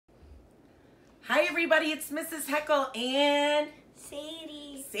Hi everybody, it's Mrs. Heckle and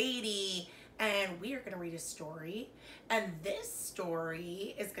Sadie. And we are going to read a story. And this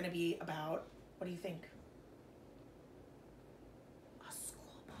story is going to be about, what do you think? A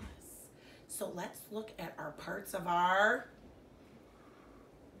school bus. So let's look at our parts of our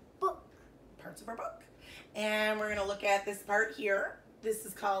book. And we're going to look at this part here. This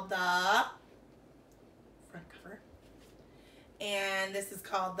is called the front cover. And this is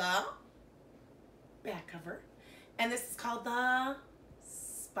called the back cover. And this is called the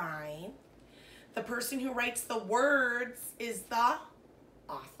spine. The person who writes the words is the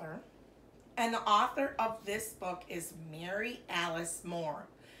author. And the author of this book is Mary Alice Moore.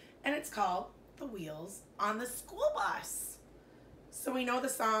 And it's called The Wheels on the School Bus. So we know the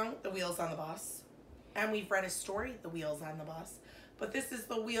song, The Wheels on the Bus. And we've read a story, The Wheels on the Bus. But this is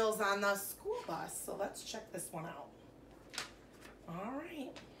The Wheels on the School Bus. So let's check this one out. All right.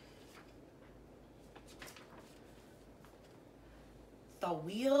 The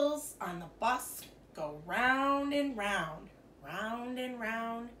wheels on the bus go round and round, round and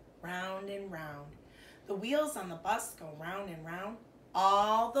round, round and round. The wheels on the bus go round and round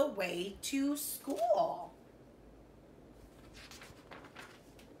all the way to school.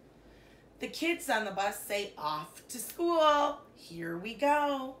 The kids on the bus say, off to school. Here we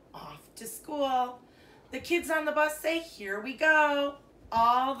go, off to school. The kids on the bus say, here we go,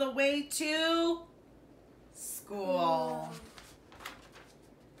 all the way to school.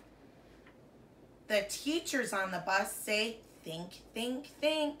 The teachers on the bus say, think, think,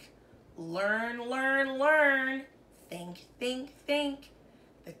 think. Learn, learn, learn. Think, think, think.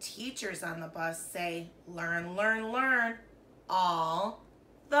 The teachers on the bus say, learn, learn, learn. All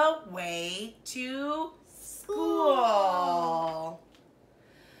the way to school.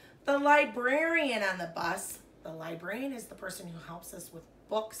 The librarian on the bus. The librarian is the person who helps us with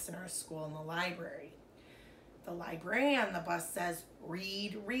books in our school in the library. The librarian on the bus says,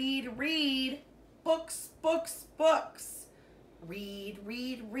 read, read, read. Books, books, books. Read,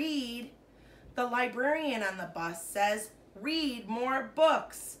 read, read. The librarian on the bus says, read more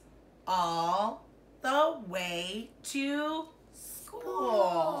books. All the way to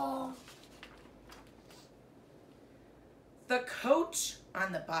school. The coach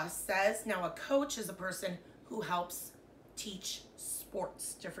on the bus says, now a coach is a person who helps teach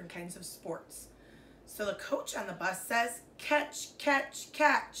sports, different kinds of sports. So the coach on the bus says, catch, catch,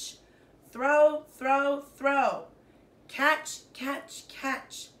 catch. Throw, throw, throw. Catch, catch,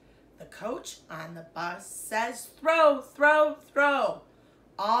 catch. The coach on the bus says, throw, throw, throw.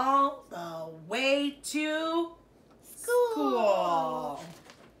 All the way to school.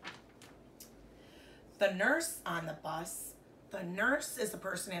 The nurse on the bus. The nurse is a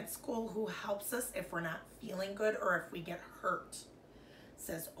person at school who helps us if we're not feeling good or if we get hurt.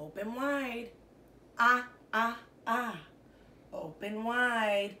 Says, open wide. Ah, ah, ah. Open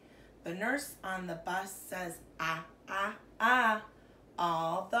wide. The nurse on the bus says, ah, ah, ah,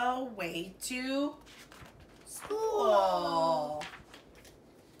 all the way to school.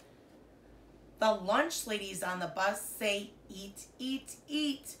 The lunch ladies on the bus say, eat, eat,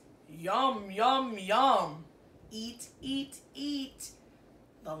 eat. Yum, yum, yum. Eat, eat, eat.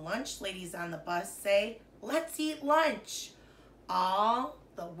 The lunch ladies on the bus say, let's eat lunch. All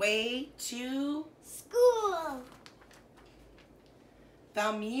the way to school.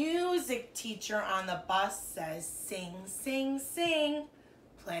 The music teacher on the bus says, sing, sing, sing.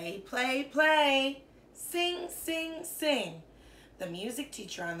 Play, play, play. Sing, sing, sing. The music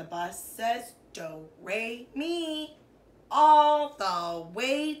teacher on the bus says, do, re, mi. All the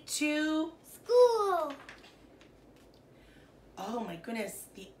way to school. Oh my goodness.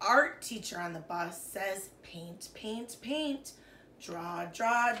 The art teacher on the bus says, paint, paint, paint. Draw,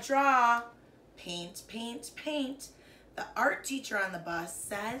 draw, draw. Paint, paint, paint. The art teacher on the bus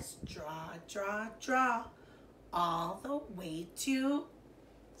says, draw, draw, draw, all the way to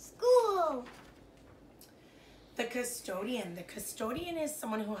school. The custodian. The custodian is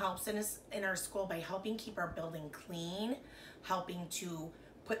someone who helps in our school by helping keep our building clean, helping to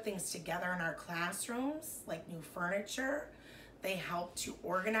put things together in our classrooms, like new furniture. They help to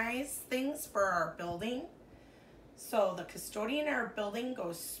organize things for our building. So the custodian in our building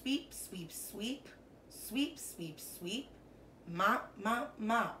goes sweep, sweep, sweep. Sweep, sweep, sweep, mop, mop,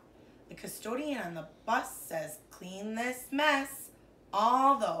 mop. The custodian on the bus says, clean this mess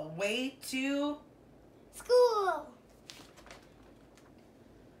all the way to school.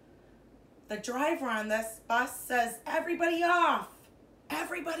 The driver on this bus says, everybody off,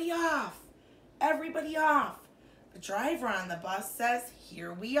 everybody off, everybody off. The driver on the bus says,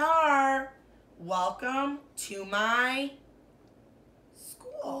 here we are. Welcome to my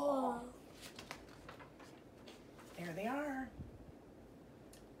school. There they are.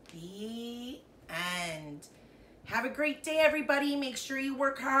 The end. Have a great day, everybody. Make sure you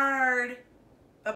work hard.